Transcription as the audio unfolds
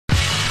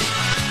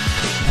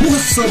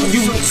What's up,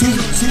 YouTube?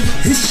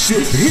 It's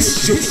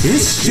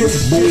your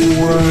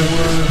boy,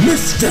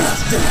 Mr.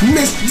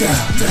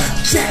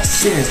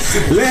 Jackson.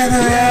 Let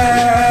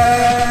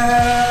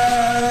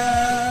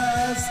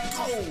us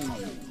go.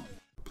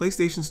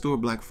 PlayStation Store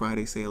Black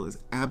Friday sale is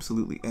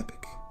absolutely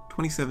epic.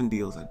 27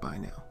 deals I'd buy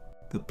now.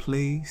 The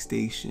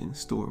PlayStation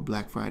Store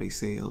Black Friday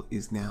sale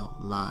is now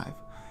live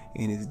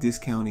and is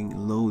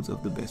discounting loads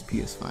of the best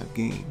PS5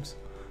 games.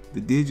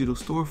 The digital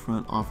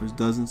storefront offers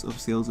dozens of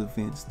sales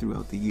events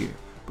throughout the year,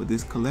 but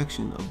this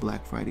collection of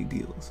Black Friday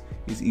deals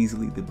is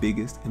easily the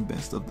biggest and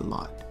best of the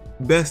lot.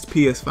 Best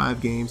PS5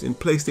 games in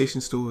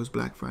PlayStation Store's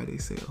Black Friday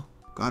sale.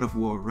 God of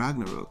War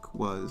Ragnarok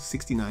was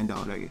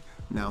 $69,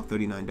 now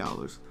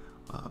 $39.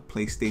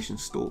 PlayStation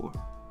Store,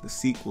 the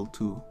sequel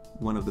to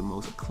one of the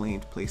most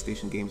acclaimed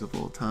PlayStation games of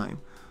all time.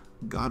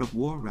 God of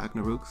War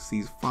Ragnarok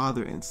sees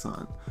father and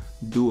son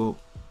duo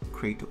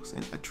Kratos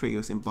and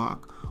Atreus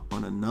embark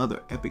on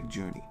another epic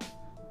journey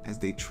as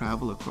they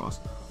travel across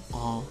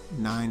all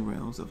 9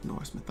 realms of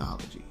Norse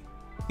mythology.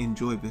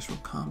 Enjoy visceral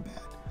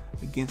combat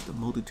against a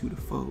multitude of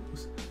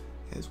foes,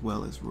 as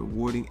well as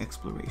rewarding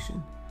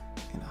exploration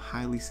and a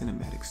highly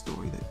cinematic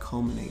story that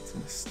culminates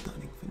in a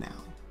stunning finale.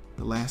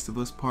 The Last of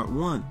Us Part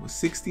 1 was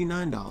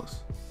 $69,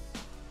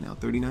 now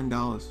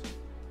 $39.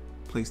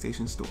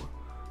 PlayStation Store.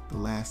 The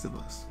Last of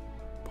Us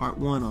Part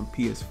 1 on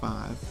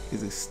PS5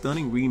 is a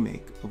stunning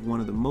remake of one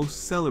of the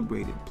most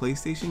celebrated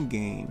PlayStation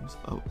games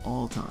of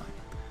all time.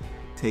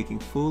 Taking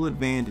full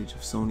advantage of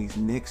Sony's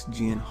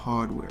next-gen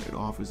hardware, it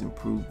offers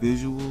improved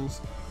visuals,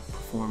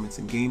 performance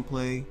and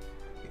gameplay.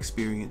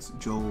 Experience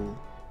Joel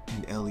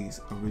and Ellie's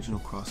original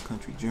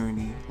cross-country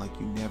journey like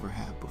you never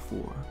have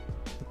before.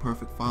 The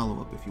perfect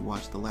follow-up if you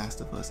watched The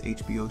Last of Us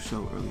HBO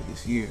show earlier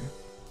this year.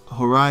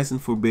 Horizon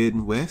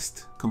Forbidden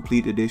West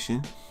Complete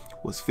Edition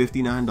was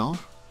 $59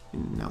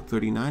 and now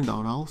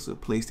 $39, a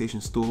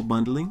PlayStation Store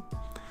bundling.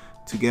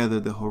 Together,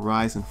 the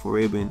Horizon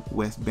Forbidden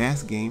West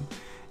Bass game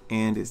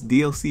and its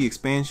DLC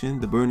expansion,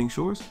 The Burning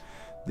Shores.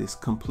 This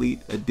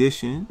complete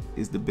edition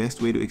is the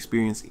best way to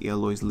experience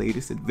Aloy's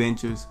latest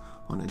adventures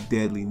on a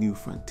deadly new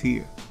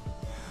frontier.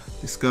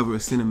 Discover a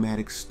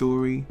cinematic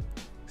story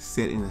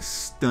set in a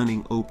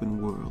stunning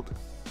open world.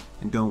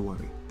 And don't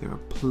worry, there are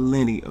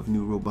plenty of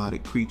new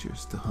robotic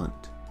creatures to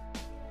hunt.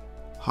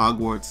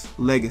 Hogwarts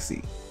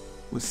Legacy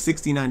was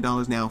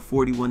 $69, now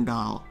 $41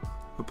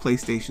 for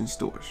PlayStation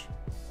stores.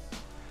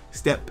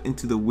 Step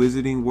into the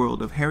wizarding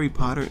world of Harry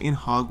Potter in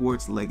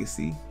Hogwarts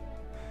Legacy.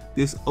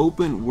 This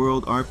open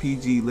world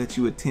RPG lets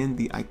you attend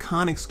the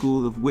iconic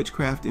school of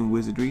witchcraft and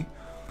wizardry,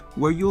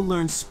 where you'll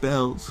learn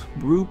spells,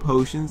 brew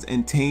potions,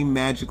 and tame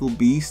magical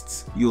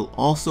beasts. You'll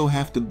also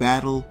have to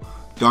battle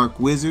dark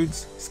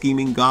wizards,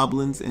 scheming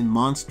goblins, and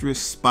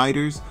monstrous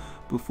spiders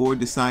before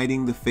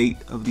deciding the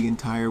fate of the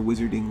entire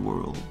wizarding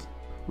world.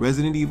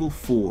 Resident Evil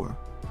 4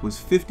 was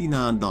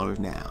 $59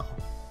 now,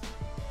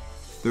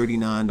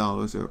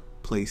 $39 at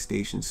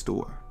PlayStation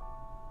Store.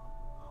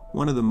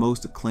 One of the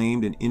most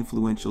acclaimed and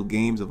influential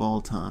games of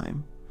all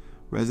time,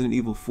 Resident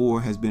Evil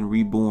 4 has been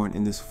reborn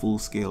in this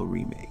full-scale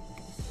remake.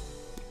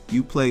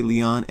 You play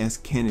Leon S.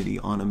 Kennedy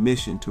on a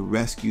mission to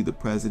rescue the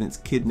president's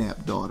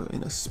kidnapped daughter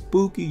in a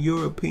spooky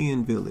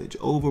European village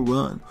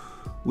overrun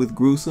with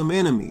gruesome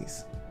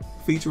enemies.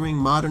 Featuring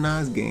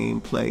modernized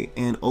gameplay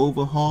and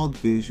overhauled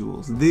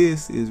visuals,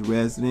 this is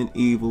Resident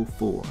Evil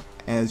 4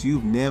 as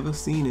you've never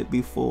seen it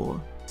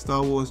before.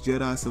 Star Wars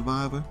Jedi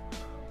Survivor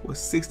was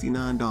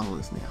 $69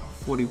 now,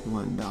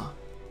 $41.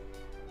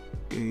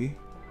 Okay,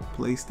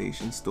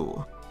 PlayStation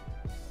Store.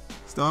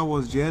 Star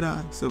Wars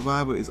Jedi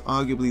Survivor is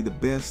arguably the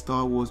best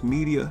Star Wars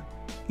media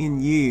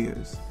in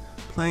years.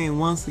 Playing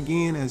once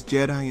again as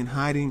Jedi in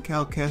hiding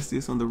Cal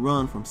Kestis on the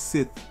run from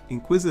Sith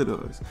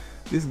Inquisitors,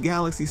 this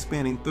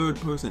galaxy-spanning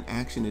third-person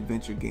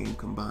action-adventure game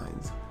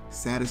combines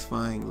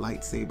satisfying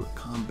lightsaber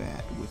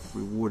combat with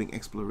rewarding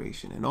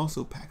exploration and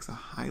also packs a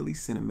highly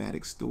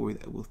cinematic story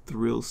that will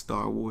thrill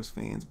Star Wars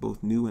fans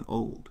both new and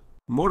old.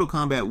 Mortal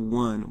Kombat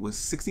 1 was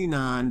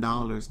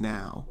 $69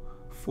 now,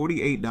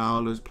 $48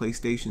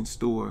 PlayStation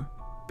Store,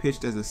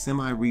 pitched as a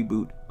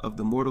semi-reboot of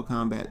the Mortal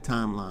Kombat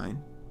timeline.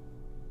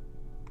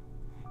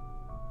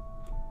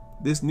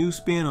 This new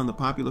spin on the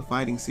popular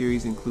fighting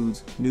series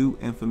includes new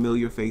and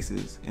familiar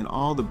faces and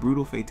all the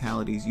brutal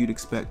fatalities you'd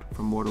expect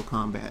from Mortal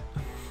Kombat.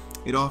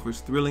 It offers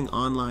thrilling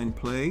online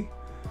play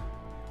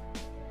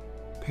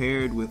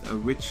paired with a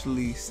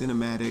richly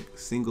cinematic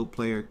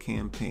single-player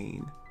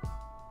campaign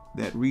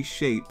that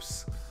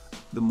reshapes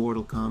the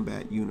Mortal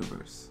Kombat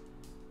universe.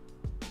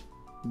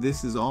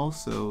 This is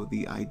also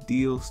the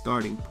ideal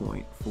starting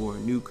point for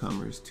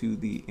newcomers to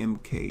the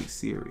MK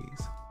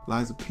series.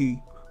 Liza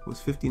P was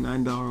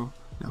 $59,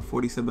 now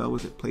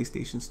 $47 at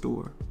PlayStation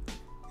Store.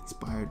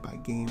 Inspired by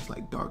games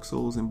like Dark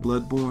Souls and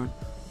Bloodborne,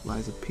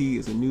 Liza P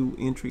is a new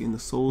entry in the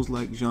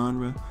Souls-like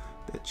genre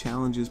that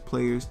challenges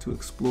players to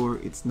explore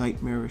its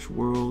nightmarish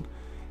world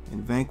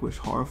and vanquish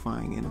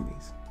horrifying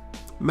enemies.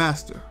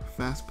 Master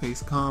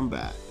fast-paced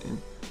combat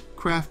and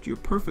craft your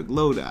perfect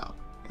loadout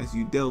as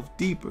you delve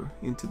deeper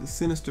into the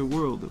sinister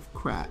world of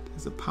Krat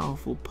as a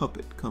powerful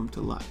puppet come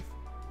to life.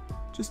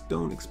 Just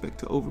don't expect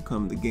to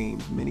overcome the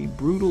game's many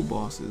brutal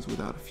bosses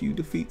without a few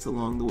defeats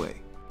along the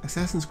way.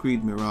 Assassin's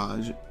Creed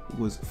Mirage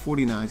was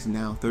 $49 to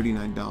now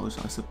 $39 on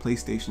the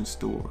PlayStation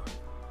Store.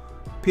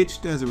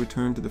 Pitched as a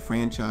return to the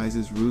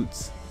franchise's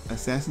roots,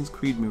 Assassin's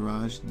Creed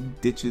Mirage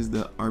ditches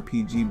the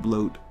RPG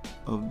bloat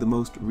of the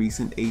most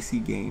recent AC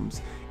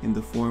games in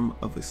the form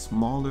of a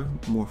smaller,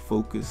 more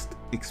focused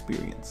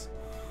experience.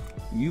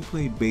 You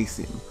play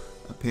Basim,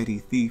 a petty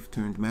thief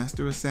turned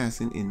master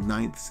assassin in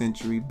 9th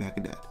century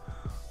Baghdad,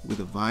 with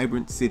a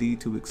vibrant city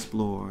to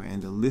explore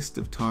and a list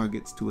of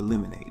targets to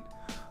eliminate.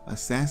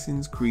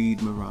 Assassin's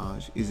Creed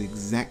Mirage is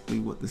exactly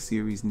what the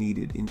series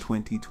needed in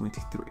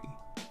 2023.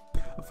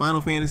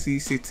 Final Fantasy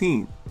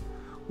XVI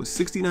was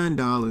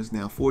 $69,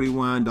 now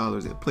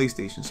 $41 at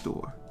PlayStation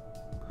Store.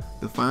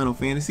 The Final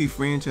Fantasy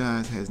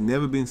franchise has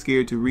never been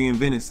scared to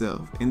reinvent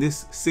itself, and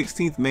this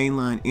 16th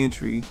mainline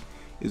entry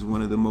is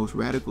one of the most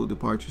radical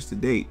departures to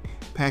date,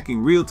 packing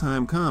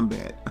real-time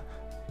combat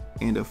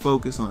and a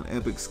focus on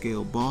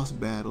epic-scale boss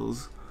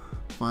battles.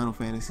 Final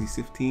Fantasy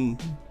XV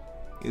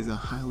is a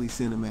highly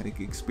cinematic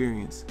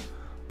experience.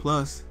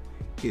 Plus,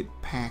 it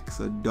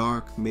packs a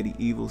dark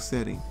medieval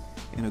setting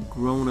and a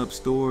grown-up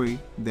story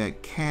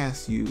that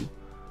casts you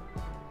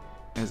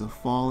as a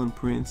fallen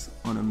prince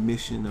on a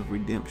mission of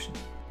redemption.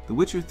 The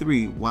Witcher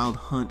 3 Wild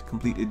Hunt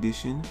Complete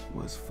Edition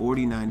was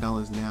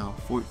 $49, now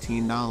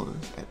 $14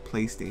 at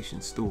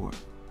PlayStation Store.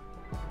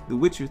 The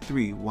Witcher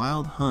 3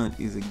 Wild Hunt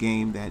is a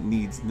game that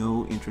needs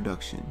no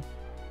introduction.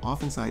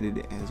 Often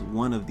cited as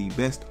one of the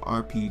best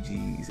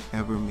RPGs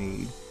ever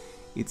made,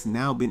 it's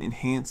now been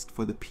enhanced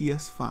for the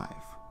PS5.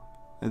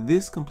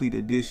 This complete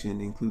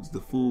edition includes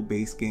the full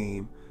base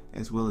game,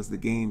 as well as the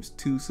game's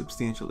 2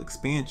 substantial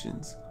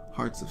expansions,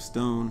 Hearts of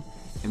Stone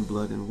and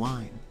Blood and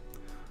Wine.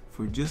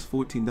 For just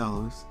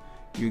 $14,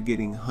 you're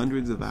getting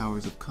hundreds of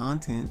hours of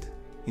content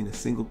in a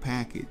single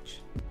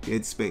package.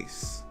 Dead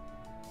Space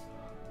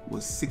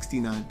was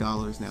 $69,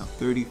 now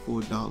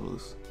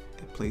 $34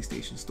 at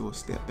PlayStation Store.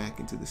 Step back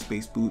into the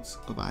space boots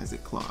of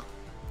Isaac Clarke.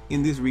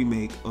 In this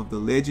remake of the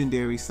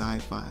legendary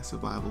sci-fi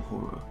survival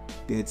horror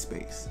Dead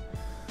Space,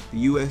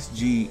 the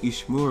USG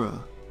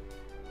Ishimura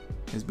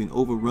has been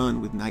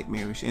overrun with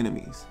nightmarish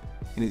enemies,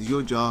 and it's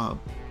your job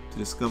to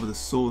discover the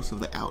source of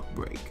the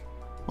outbreak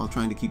while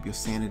trying to keep your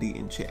sanity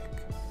in check.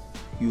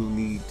 You'll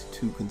need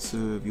to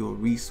conserve your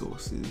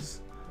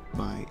resources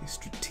by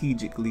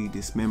strategically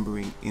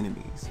dismembering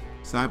enemies.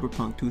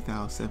 Cyberpunk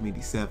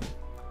 2077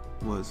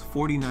 was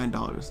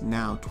 $49,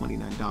 now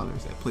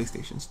 $29 at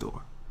PlayStation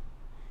Store.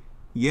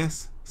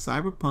 Yes,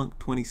 Cyberpunk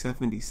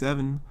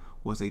 2077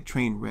 was a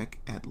train wreck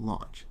at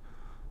launch,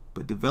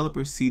 but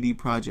developer CD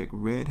Projekt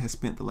Red has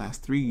spent the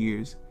last 3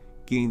 years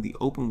getting the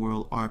open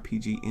world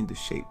RPG into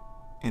shape,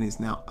 and is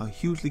now a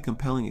hugely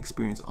compelling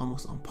experience,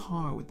 almost on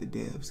par with the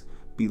devs'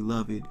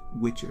 beloved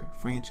Witcher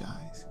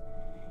franchise.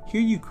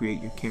 Here you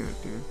create your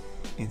character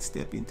and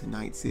step into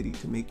Night City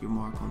to make your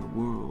mark on the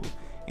world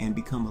and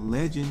become a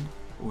legend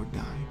or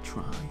die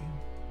trying.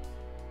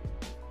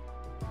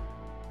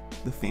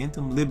 The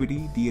Phantom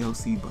Liberty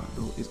DLC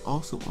bundle is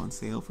also on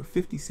sale for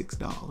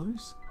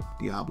 $56.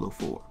 Diablo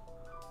 4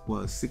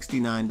 was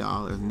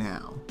 $69,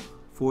 now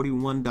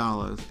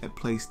 $41 at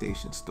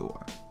PlayStation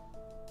Store.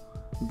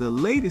 The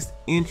latest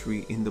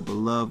entry in the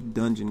beloved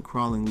dungeon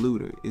crawling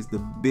looter is the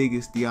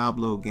biggest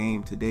Diablo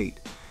game to date.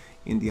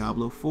 In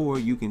Diablo 4,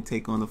 you can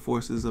take on the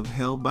forces of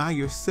hell by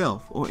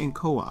yourself or in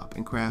co-op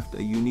and craft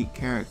a unique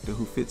character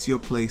who fits your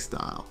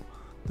playstyle.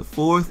 The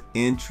 4th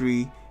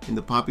entry in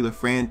the popular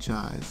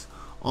franchise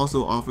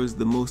also offers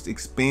the most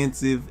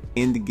expansive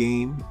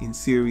endgame in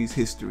series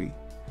history.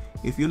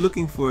 If you're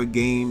looking for a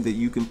game that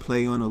you can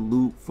play on a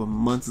loop for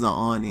months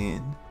on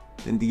end,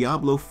 then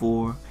Diablo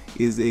 4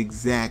 is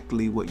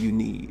exactly what you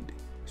need.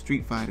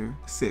 Street Fighter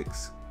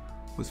 6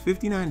 was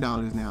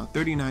 $59, now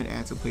 $39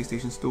 at the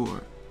PlayStation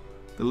Store.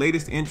 The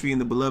latest entry in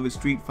the beloved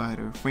Street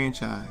Fighter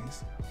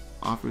franchise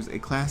offers a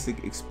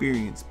classic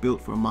experience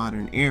built for a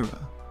modern era,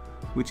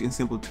 which in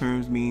simple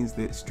terms means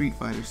that Street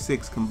Fighter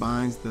 6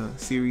 combines the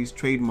series'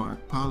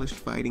 trademark polished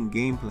fighting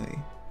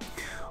gameplay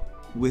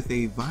with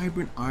a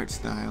vibrant art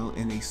style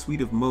and a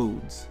suite of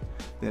modes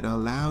that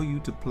allow you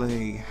to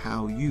play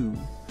how you.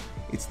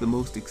 It's the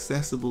most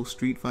accessible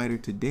Street Fighter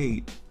to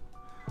date,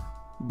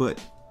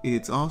 but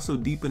it's also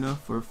deep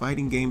enough for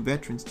fighting game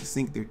veterans to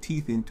sink their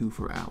teeth into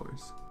for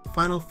hours.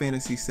 Final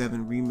Fantasy VII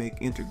Remake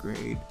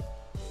Intergrade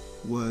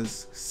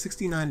was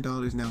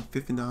 $69, now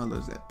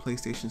 $50 at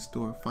PlayStation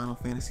Store. Final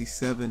Fantasy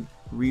VII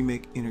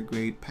Remake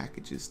Intergrade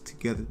packages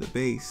together the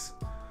base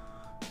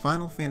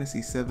Final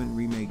Fantasy VII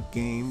Remake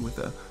game with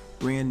a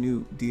brand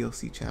new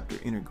DLC chapter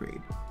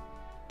Intergrade.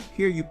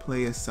 Here you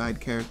play as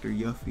side character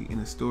Yuffie in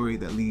a story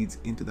that leads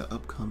into the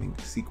upcoming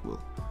sequel.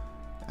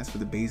 As for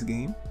the base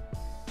game,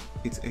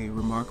 it's a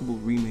remarkable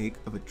remake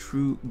of a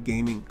true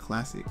gaming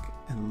classic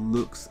and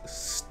looks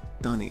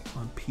stunning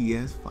on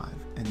PS5,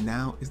 and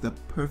now is the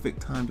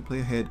perfect time to play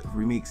ahead of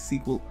remake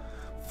sequel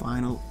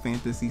Final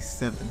Fantasy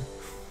VII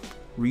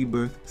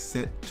Rebirth,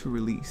 set to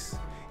release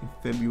in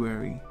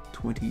February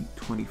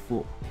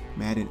 2024.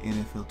 Madden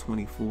NFL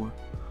 24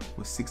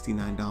 was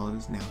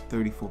 $69, now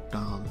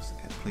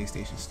 $34 at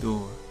PlayStation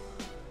Store.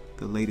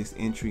 The latest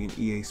entry in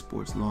EA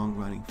Sports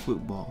long-running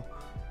football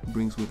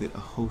brings with it a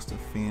host of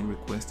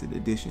fan-requested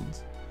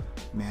additions.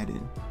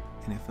 Madden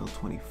NFL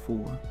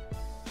 24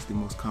 is the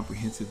most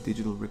comprehensive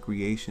digital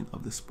recreation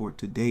of the sport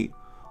to date,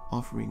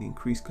 offering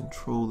increased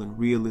control and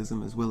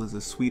realism as well as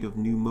a suite of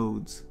new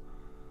modes.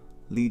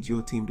 Lead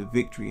your team to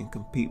victory and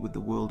compete with the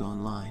world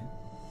online.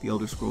 The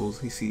Elder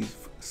Scrolls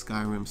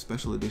Skyrim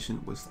Special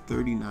Edition was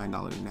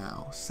 $39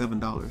 now,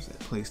 $7 at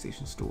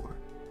PlayStation Store.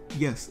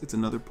 Yes, it's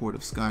another port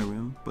of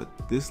Skyrim,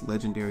 but this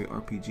legendary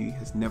RPG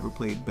has never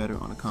played better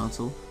on a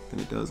console than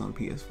it does on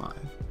PS5.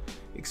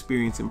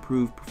 Experience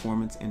improved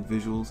performance and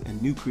visuals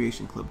and new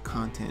Creation Club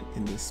content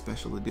in this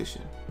special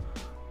edition.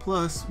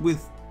 Plus,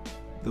 with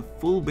the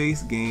full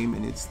base game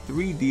and its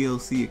 3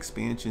 DLC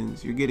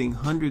expansions, you're getting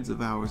hundreds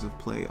of hours of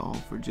play, all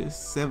for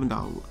just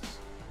 $7.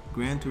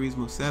 Gran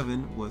Turismo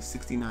 7 was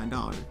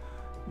 $69,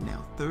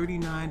 now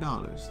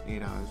 $39,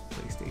 8 hours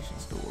PlayStation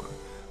Store.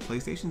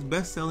 PlayStation's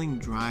best-selling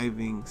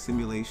driving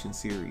simulation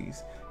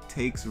series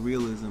takes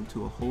realism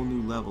to a whole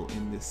new level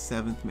in this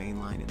 7th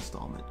mainline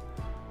installment.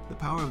 The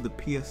power of the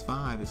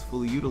PS5 is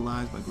fully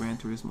utilized by Gran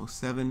Turismo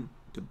 7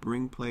 to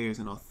bring players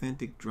an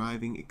authentic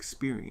driving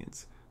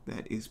experience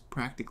that is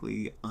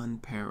practically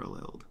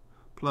unparalleled.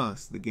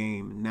 Plus, the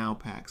game now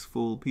packs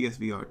full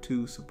PSVR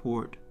 2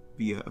 support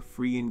via a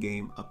free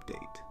in-game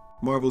update.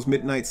 Marvel's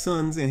Midnight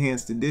Suns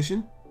Enhanced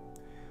Edition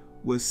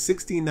was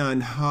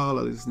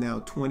 $69, now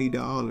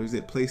 $20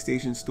 at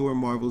PlayStation Store.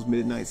 Marvel's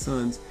Midnight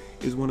Suns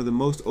is one of the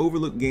most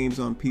overlooked games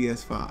on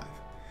PS5.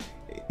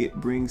 It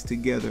brings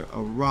together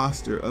a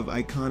roster of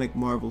iconic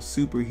Marvel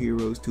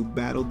superheroes to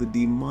battle the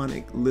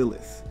demonic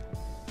Lilith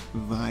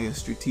via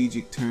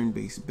strategic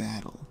turn-based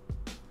battle.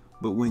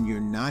 But when you're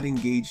not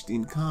engaged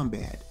in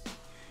combat,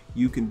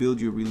 you can build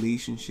your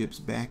relationships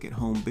back at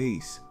home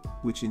base,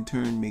 which in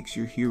turn makes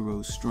your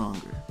heroes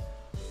stronger.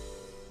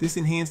 This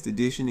enhanced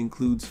edition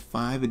includes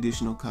 5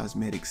 additional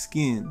cosmetic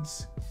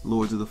skins.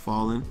 Lords of the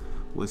Fallen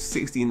was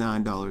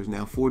 $69,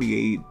 now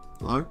 $48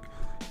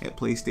 at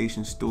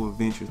PlayStation Store.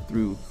 Venture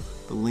through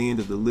the land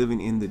of the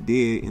living and the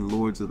dead in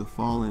Lords of the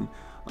Fallen,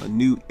 a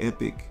new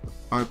epic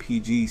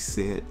RPG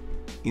set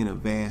in a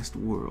vast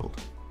world.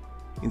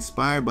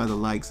 Inspired by the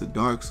likes of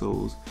Dark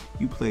Souls,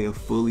 you play a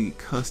fully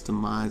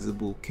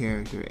customizable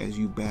character as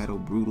you battle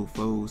brutal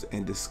foes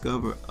and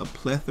discover a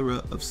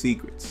plethora of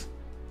secrets.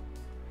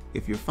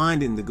 If you're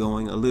finding the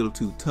going a little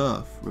too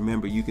tough,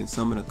 remember you can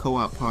summon a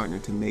co-op partner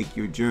to make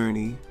your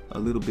journey a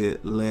little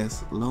bit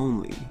less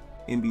lonely.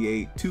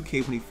 NBA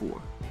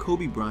 2K24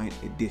 Kobe Bryant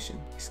Edition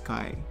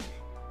Sky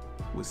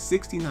was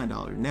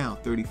 $69, now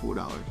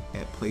 $34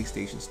 at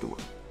PlayStation Store.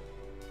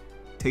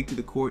 Take to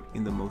the court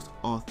in the most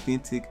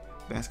authentic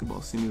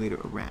basketball simulator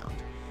around.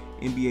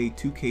 NBA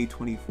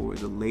 2K24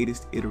 is the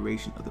latest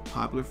iteration of the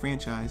popular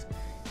franchise,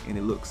 and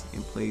it looks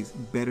and plays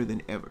better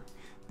than ever.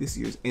 This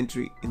year's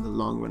entry in the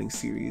long-running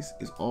series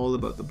is all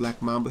about the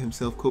Black Mamba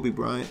himself, Kobe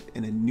Bryant,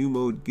 and a new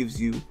mode gives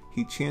you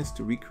a chance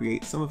to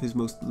recreate some of his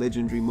most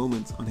legendary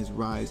moments on his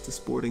rise to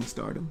sporting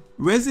stardom.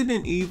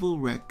 Resident Evil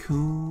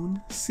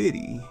Raccoon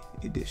City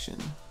Edition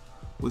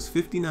was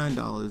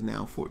 $59,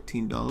 now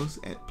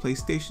 $14 at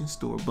PlayStation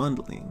Store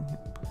bundling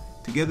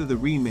together the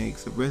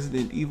remakes of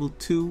Resident Evil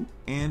 2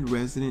 and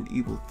Resident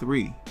Evil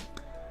 3.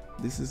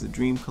 This is a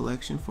dream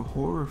collection for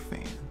horror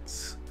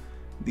fans.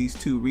 These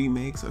 2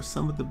 remakes are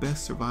some of the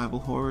best survival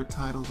horror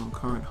titles on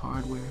current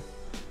hardware,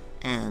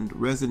 and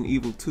Resident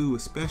Evil 2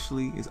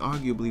 especially is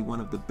arguably one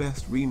of the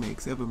best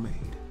remakes ever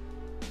made.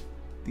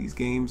 These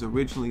games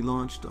originally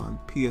launched on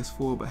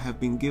PS4 but have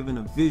been given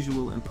a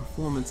visual and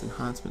performance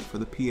enhancement for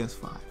the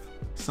PS5.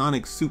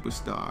 Sonic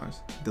Superstars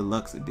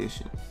Deluxe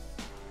Edition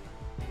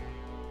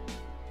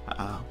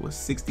was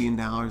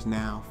 $16,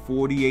 now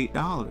 $48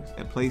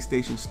 at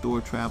PlayStation Store.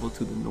 Travel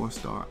to the North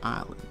Star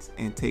Islands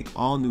and take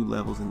all new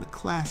levels in the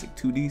classic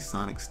 2D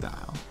Sonic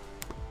style.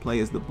 Play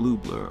as the Blue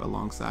Blur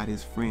alongside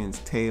his friends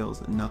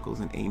Tails,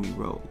 Knuckles, and Amy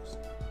Rose.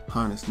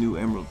 Harness new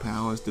Emerald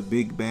powers to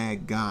big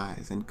bad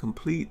guys and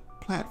complete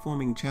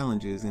platforming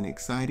challenges in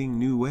exciting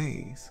new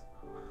ways.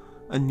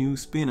 A new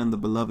spin on the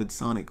beloved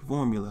Sonic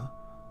formula,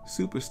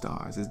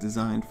 Superstars is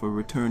designed for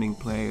returning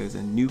players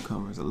and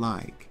newcomers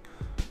alike.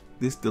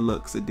 This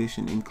deluxe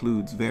edition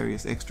includes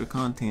various extra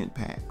content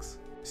packs.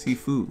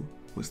 Sifu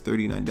was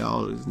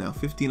 $39, now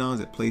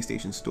 $15 at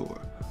PlayStation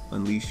Store.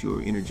 Unleash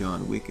your inner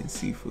John Wick in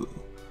Sifu.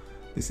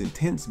 This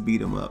intense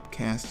beat-em-up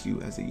casts you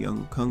as a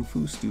young kung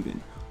fu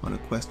student on a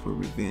quest for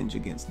revenge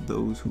against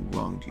those who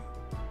wronged you.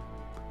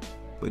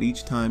 But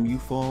each time you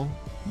fall,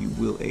 you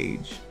will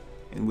age,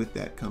 and with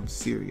that comes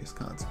serious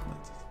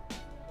consequences.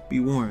 Be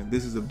warned,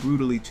 this is a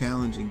brutally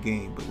challenging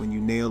game, but when you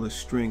nail a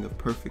string of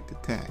perfect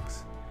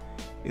attacks,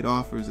 it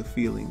offers a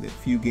feeling that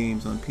few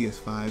games on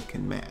PS5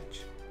 can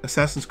match.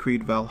 Assassin's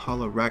Creed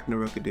Valhalla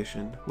Ragnarok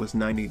Edition was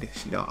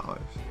 $90,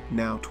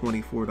 now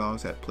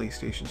 $24 at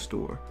PlayStation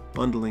Store,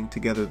 bundling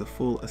together the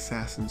full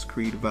Assassin's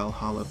Creed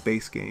Valhalla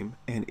base game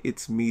and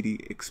its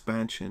meaty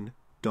expansion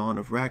Dawn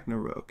of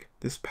Ragnarok.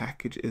 This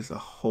package is a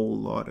whole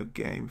lot of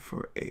game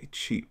for a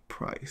cheap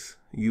price.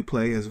 You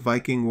play as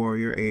Viking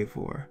warrior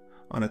Eivor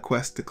on a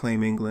quest to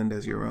claim England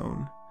as your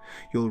own.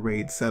 You'll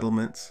raid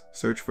settlements,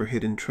 search for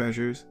hidden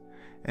treasures,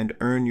 and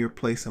earn your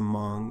place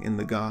among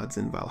the gods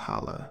in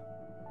Valhalla.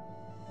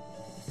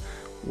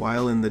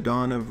 While in the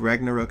Dawn of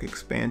Ragnarok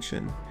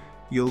expansion,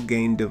 you'll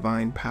gain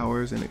divine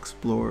powers and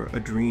explore a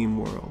dream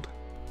world.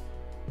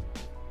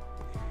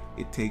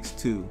 It Takes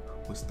Two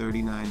was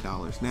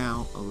 $39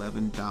 now,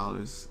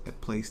 $11 at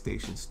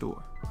PlayStation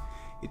Store.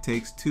 It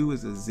Takes Two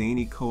is a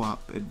zany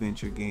co-op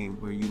adventure game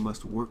where you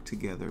must work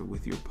together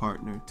with your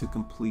partner to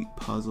complete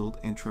puzzled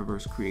and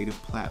traverse creative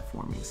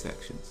platforming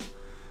sections.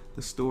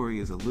 The story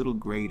is a little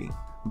grating,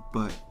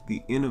 but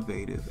the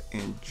innovative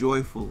and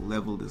joyful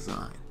level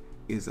design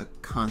is a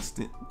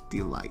constant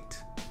delight.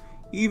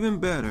 Even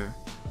better,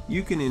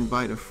 you can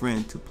invite a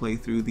friend to play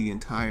through the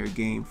entire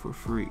game for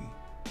free.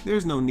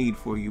 There's no need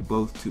for you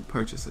both to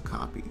purchase a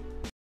copy.